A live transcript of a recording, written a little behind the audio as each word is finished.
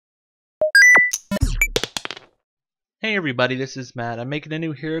Hey everybody, this is Matt. I'm making a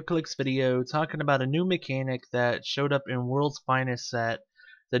new Heroclix video talking about a new mechanic that showed up in World's Finest set,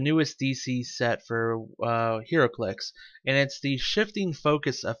 the newest DC set for Heroclix, and it's the shifting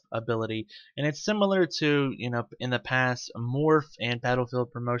focus ability, and it's similar to, in the past, Morph and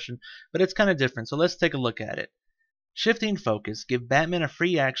Battlefield Promotion, but it's kind of different, so let's take a look at it. Shifting focus. Give Batman a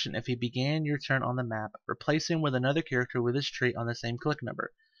free action if he began your turn on the map. Replace him with another character with his trait on the same click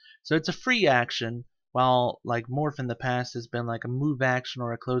number. So it's a free action, while like Morph in the past has been like a move action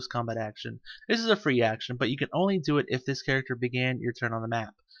or a close combat action. This is a free action, but you can only do it if this character began your turn on the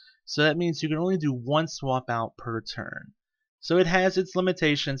map. So that means you can only do one swap out per turn. So it has its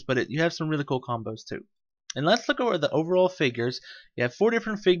limitations, but you have some really cool combos too. And let's look over the overall figures. You have 4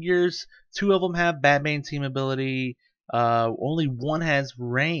 different figures. 2 of them have Batman team ability. Only one has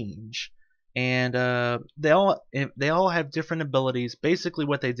range, and they all have different abilities. Basically,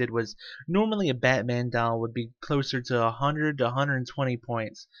 what they did was normally a Batman doll would be closer to 100 to 120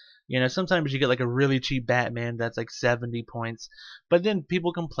 points. Sometimes you get like a really cheap Batman that's like 70 points, but then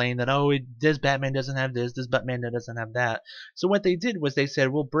people complain that this Batman doesn't have this Batman doesn't have that. So what they did was they said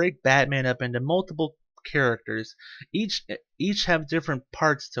we'll break Batman up into multiple characters. Each have different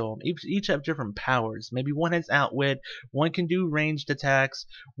parts to them. Each have different powers. Maybe one has outwit, one can do ranged attacks,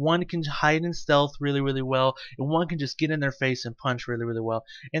 one can hide and stealth really well, and one can just get in their face and punch really well.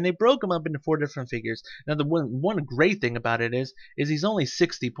 And they broke them up into 4 different figures. Now the one great thing about it is he's only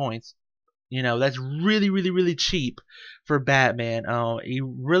 60 points. That's really cheap for Batman. He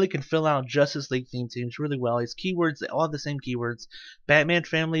really can fill out Justice League theme teams really well. His keywords, they all have the same keywords: Batman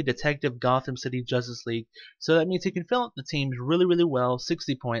Family, Detective, Gotham City, Justice League. So that means he can fill out the teams really well.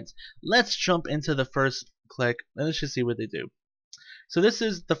 60 points. Let's jump into the first click and let's just see what they do. So this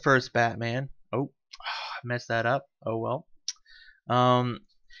is the first Batman. Oh, I messed that up. Oh well.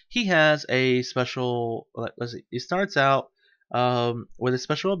 He has a special. Let's see. He starts out with a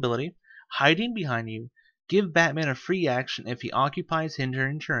special ability. Hiding behind you. Give Batman a free action if he occupies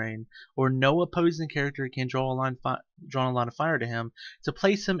hindering terrain, or no opposing character can draw a line of fire to him, to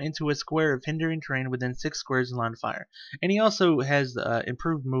place him into a square of hindering terrain within 6 squares in line of fire. And he also has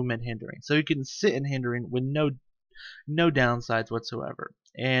improved movement hindering, so he can sit in hindering with no downsides whatsoever.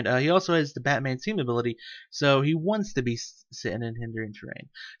 And he also has the Batman team ability, so he wants to be sitting in hindering terrain.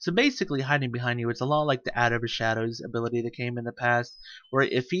 So basically, hiding behind you, it's a lot like the Out of His Shadows ability that came in the past, where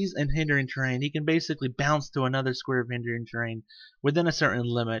if he's in hindering terrain, he can basically bounce to another square of hindering terrain within a certain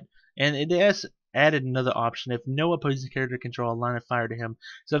limit. And it has added another option if no opposing character can draw a line of fire to him.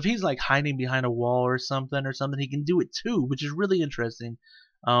 So if he's like hiding behind a wall or something, he can do it too, which is really interesting.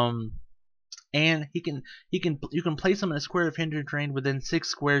 And you can place him in a square of hindering terrain within 6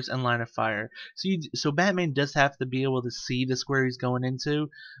 squares in line of fire. So Batman does have to be able to see the square he's going into,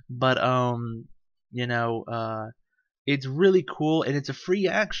 but it's really cool, and it's a free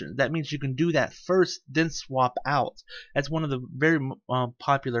action. That means you can do that first, then swap out. That's one of the very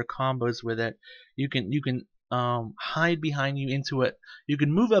popular combos with it. You can hide behind you into it. You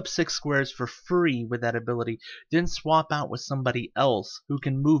can move up 6 squares for free with that ability, then swap out with somebody else who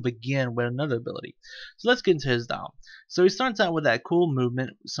can move again with another ability. So let's get into his doll. So he starts out with that cool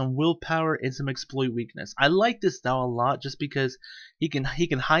movement, some willpower, and some exploit weakness. I like this doll a lot just because he can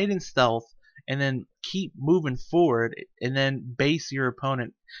hide in stealth and then keep moving forward and then base your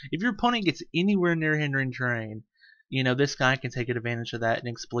opponent. If your opponent gets anywhere near hindering terrain, this guy can take advantage of that and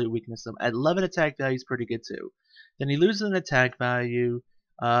exploit weakness. At 11 attack value is pretty good too. Then he loses an attack value,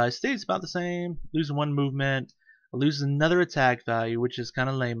 stays about the same, loses 1 movement, loses another attack value, which is kind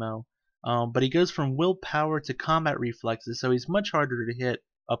of lame-o. But he goes from willpower to combat reflexes, so he's much harder to hit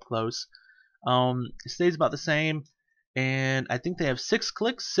up close. Stays about the same, and I think they have 6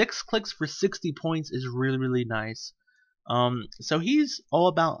 clicks. 6 clicks for 60 points is really nice. So he's all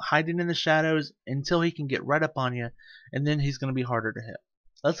about hiding in the shadows until he can get right up on you, and then he's going to be harder to hit.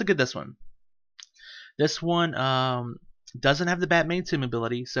 Let's look at this one. This one doesn't have the Batman team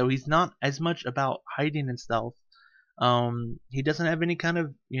ability, so he's not as much about hiding and stealth. He doesn't have any kind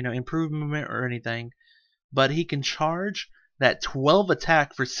of improved movement or anything, but he can charge. That 12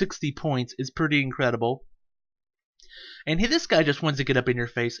 attack for 60 points is pretty incredible. And this guy just wants to get up in your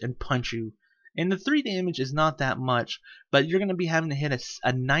face and punch you. And the 3 damage is not that much, but you're going to be having to hit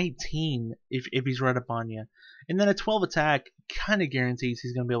a 19 if he's right up on you. And then a 12 attack kind of guarantees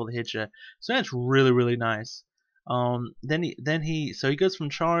he's going to be able to hit you. So that's really nice. Then he goes from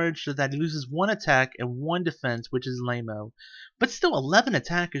charge to that he loses 1 attack and 1 defense, which is lame-o. But still 11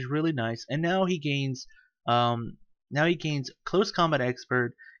 attack is really nice. And now he gains close combat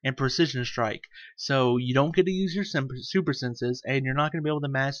expert and precision strike. So you don't get to use your super senses, and you're not going to be able to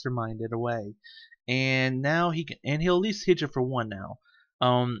mastermind it away. and now he'll at least hit you for 1 now.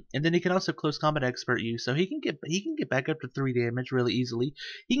 And then he can also close combat expert you, so he can get back up to 3 damage really easily.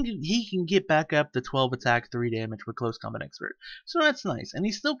 He can get back up to 12 attack, 3 damage with close combat expert. So that's nice, and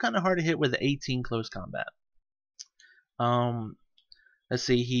he's still kind of hard to hit with the 18 close combat. Let's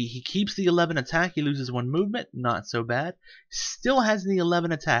see, he keeps the 11 attack, he loses 1 movement, not so bad. Still has the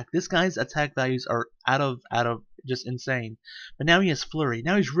 11 attack. This guy's attack values are out of just insane. But now he has flurry.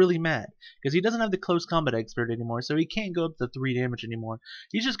 Now he's really mad because he doesn't have the close combat expert anymore, so he can't go up to 3 damage anymore.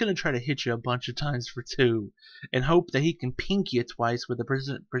 He's just gonna try to hit you a bunch of times for 2 and hope that he can pink you twice with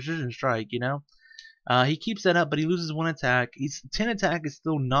a precision strike, you know? He keeps that up, but he loses 1 attack. 10 attack is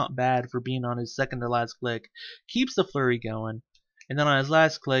still not bad for being on his second to last click. Keeps the flurry going. And then on his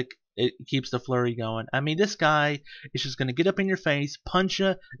last click, it keeps the flurry going. I mean, this guy is just going to get up in your face, punch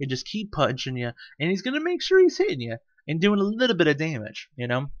you, and just keep punching you. And he's going to make sure he's hitting you and doing a little bit of damage, you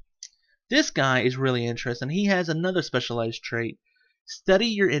know? This guy is really interesting. He has another specialized trait. Study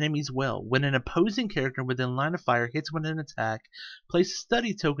your enemies well. When an opposing character within line of fire hits with an attack, place a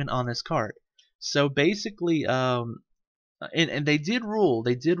study token on this card. So basically, and they did rule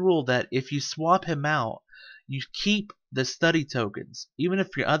that if you swap him out, you keep the study tokens, even if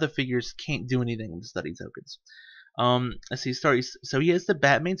your other figures can't do anything with the study tokens. Let's see, so he has the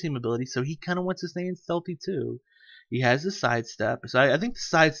Batman team ability, so he kind of wants to stay in stealthy too. He has the sidestep, so I think the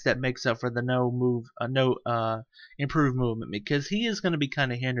sidestep makes up for the no improved movement, because he is going to be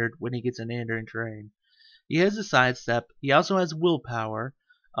kind of hindered when he gets in hindering terrain. He has the sidestep. He also has willpower.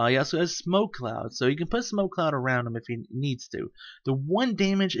 He also has smoke cloud, so you can put smoke cloud around him if he needs to. The 1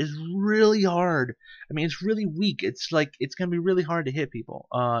 damage is really hard. I mean, it's really weak. It's like it's gonna be really hard to hit people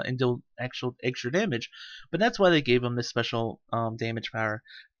and deal actual extra damage. But that's why they gave him this special damage power.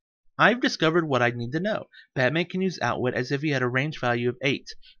 I've discovered what I need to know. Batman can use Outwit as if he had a range value of 8.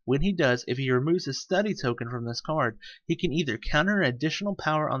 When he does, if he removes a study token from this card, he can either counter additional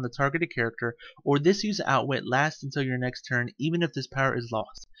power on the targeted character, or this use Outwit lasts until your next turn, even if this power is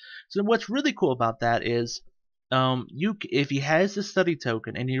lost. So what's really cool about that is, if he has the study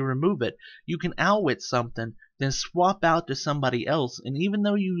token and you remove it, you can Outwit something, then swap out to somebody else, and even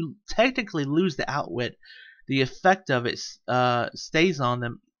though you technically lose the Outwit, the effect of it stays on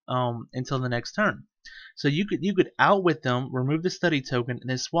them until the next turn. So you could outwit them, remove the study token, and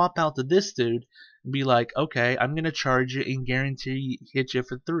then swap out to this dude and be like, okay, I'm gonna charge you and guarantee hit you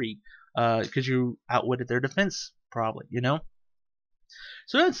for 3, because you outwitted their defense probably, you know.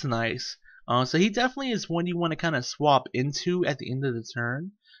 So that's nice. So he definitely is one you want to kind of swap into at the end of the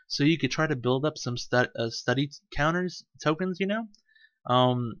turn, so you could try to build up some study counters tokens, you know.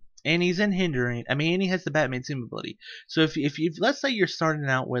 And he's in hindering. I mean, and he has the Batman team ability. So if let's say you're starting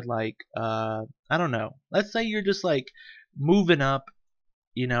out with like I don't know. Let's say you're just like moving up,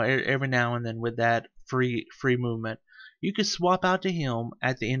 you know, every now and then with that free movement. You could swap out to him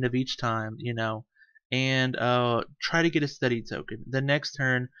at the end of each time, you know, and try to get a study token. The next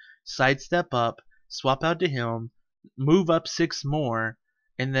turn, sidestep up, swap out to him, move up 6 more.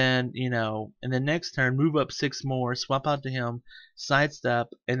 And then, you know, in the next turn, move up 6 more, swap out to him, sidestep,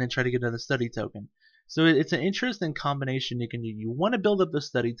 and then try to get another study token. So it's an interesting combination you can do. You want to build up the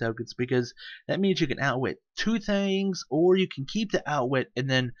study tokens because that means you can outwit 2 things, or you can keep the outwit and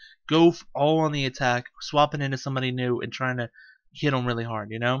then go all on the attack, swapping into somebody new and trying to hit them really hard,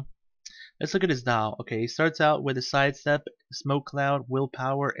 you know? Let's look at his dial. Okay, he starts out with a sidestep, smoke cloud,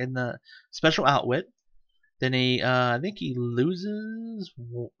 willpower, and the special outwit. Then I think he loses.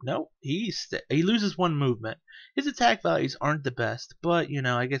 No, he loses 1 movement. His attack values aren't the best, but you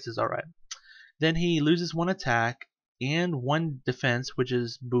know, I guess it's all right. Then he loses 1 attack and 1 defense, which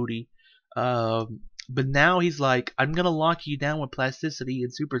is booty. But now he's like, I'm gonna lock you down with plasticity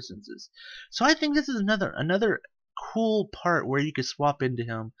and super senses. So I think this is another cool part where you could swap into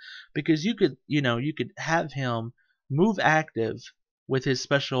him, because you could have him move active with his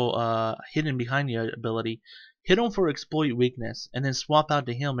special hidden behind you ability, hit him for exploit weakness, and then swap out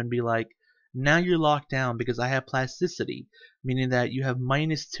to him and be like, now you're locked down because I have plasticity, meaning that you have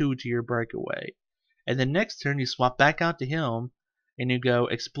 -2 to your breakaway. And then next turn you swap back out to him and you go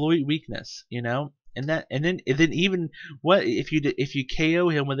exploit weakness, you know? And then even what if you KO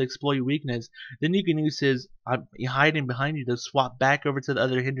him with exploit weakness, then you can use his hiding behind you to swap back over to the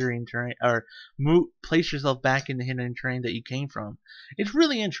other hindering terrain, or place yourself back in the hindering terrain that you came from. It's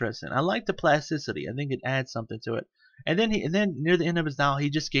really interesting. I like the plasticity. I think it adds something to it. And then near the end of his dial, he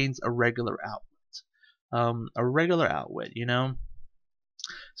just gains a regular outwit, you know.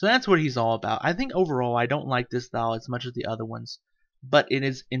 So that's what he's all about. I think overall I don't like this dial as much as the other ones, but it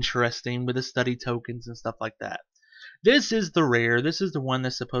is interesting with the study tokens and stuff like that. This is the rare. This is the one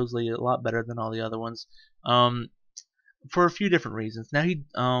that's supposedly a lot better than all the other ones. Um, for a few different reasons. Now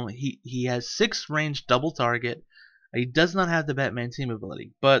he has 6 range double target. He does not have the Batman team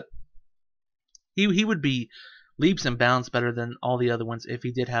ability, but he would be leaps and bounds better than all the other ones if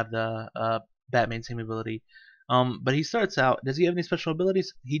he did have the Batman team ability. But he starts out. Does he have any special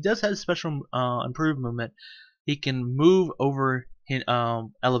abilities? He does have special improved movement. He can move over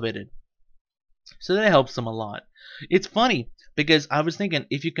elevated, so that helps him a lot. It's funny because I was thinking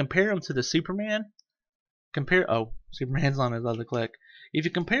if you compare him to the Superman, Superman's on his other click. If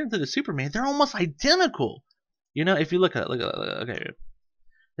you compare him to the Superman, they're almost identical. You know, if you look at it, okay,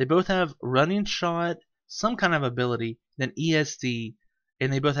 they both have running shot, some kind of ability, then ESD,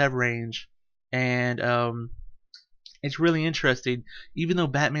 and they both have range. And it's really interesting, even though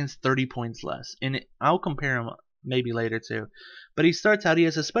Batman's 30 points less. And I'll compare him maybe later too. But he starts out, he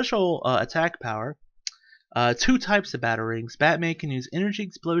has a special attack power, 2 types of batarangs. Batman can use energy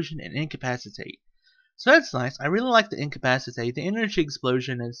explosion and incapacitate. So that's nice. I really like the incapacitate. The energy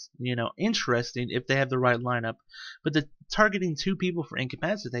explosion is, interesting if they have the right lineup. But the targeting 2 people for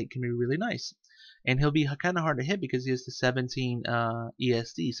incapacitate can be really nice. And he'll be kind of hard to hit because he has the 17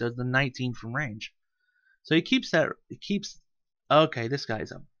 ESD, so it's the 19 from range. So he keeps that. Okay, this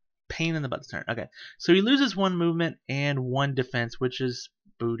guy's a pain in the butt to turn. Okay, so he loses 1 movement and 1 defense, which is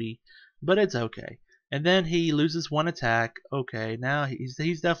booty, but it's okay. And then he loses 1 attack. Okay, now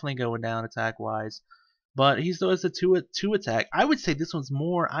he's definitely going down attack wise. But he still has a 2 attack. I would say this one's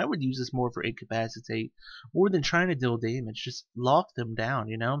more. I would use this more for incapacitate, more than trying to deal damage. Just lock them down,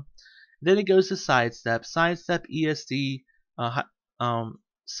 Then it goes to sidestep. Sidestep ESD.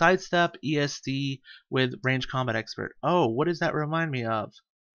 Sidestep ESD with range combat expert. Oh, what does that remind me of?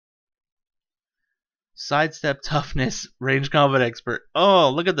 Sidestep toughness range combat expert. Oh,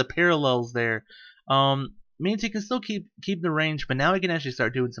 look at the parallels there. Means he can still keep the range, but now he can actually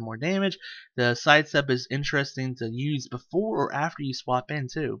start doing some more damage. The sidestep is interesting to use before or after you swap in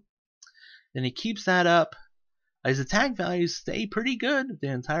too. Then he keeps that up. His attack values stay pretty good the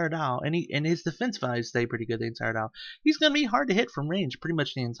entire dial, and his defense values stay pretty good the entire dial. He's gonna be hard to hit from range pretty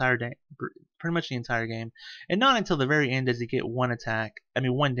much the entire game, and not until the very end does he get 1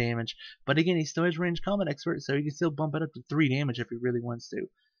 damage. But again, he still has range combat expert, so he can still bump it up to 3 damage if he really wants to.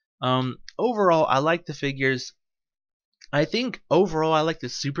 Overall, I like the figures. I think overall I like the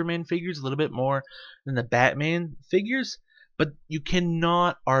Superman figures a little bit more than the Batman figures, but you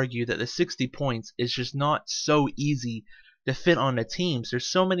cannot argue that the 60 points is just not so easy to fit on the teams. There's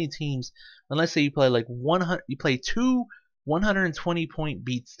so many teams. And let's say you play like 100, you play 2 120-point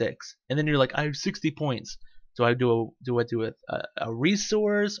beat sticks, and then you're like, I have 60 points. Do I do a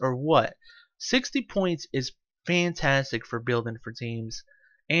resource or what? 60 points is fantastic for building for teams.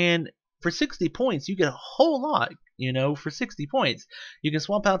 And for 60 points, you get a whole lot, for 60 points. You can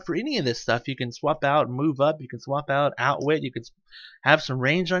swap out for any of this stuff. You can swap out and move up. You can swap out outwit. You can have some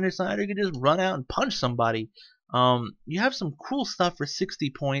range on your side, or you can just run out and punch somebody. You have some cool stuff for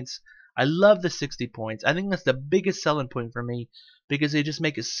 60 points. I love the 60 points. I think that's the biggest selling point for me because they just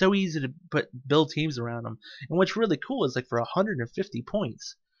make it so easy to build teams around them. And what's really cool is like for 150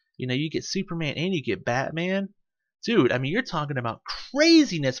 points, you get Superman and you get Batman. Dude, I mean, you're talking about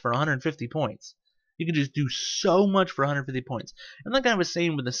craziness for 150 points. You can just do so much for 150 points. And like I was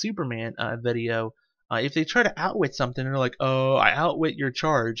saying with the Superman video, if they try to outwit something, and they're like, oh, I outwit your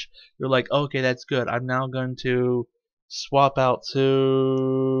charge, you're like, okay, that's good. I'm now going to swap out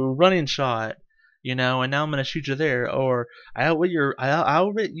to running shot, and now I'm going to shoot you there. Or I outwit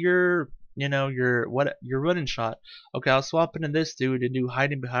your running shot. Okay, I'll swap into this dude and do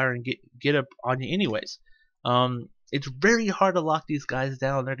hiding behind and get up on you anyways. It's very hard to lock these guys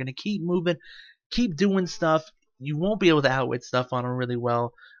down. They're going to keep moving, keep doing stuff. You won't be able to outwit stuff on them really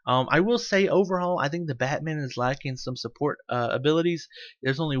well. I will say overall, I think the Batman is lacking some support abilities.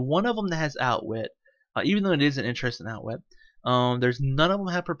 There's only one of them that has outwit, even though it is an interesting outwit. There's none of them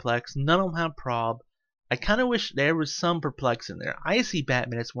have perplex, none of them have prob. I kind of wish there was some perplex in there. I see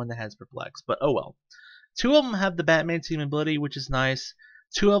Batman as one that has perplex, but oh well. 2 of them have the Batman team ability, which is nice.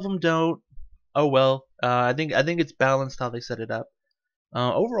 2 of them don't. Oh well, I think it's balanced how they set it up.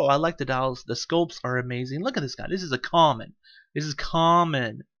 Overall, I like the dolls. The sculpts are amazing. Look at this guy. This is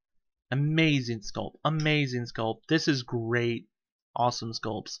common. Amazing sculpt. Amazing sculpt. This is great. Awesome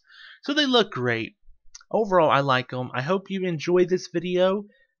sculpts. So they look great. Overall, I like them. I hope you enjoyed this video.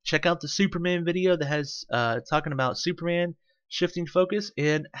 Check out the Superman video that has talking about Superman shifting focus.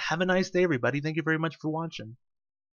 And have a nice day, everybody. Thank you very much for watching.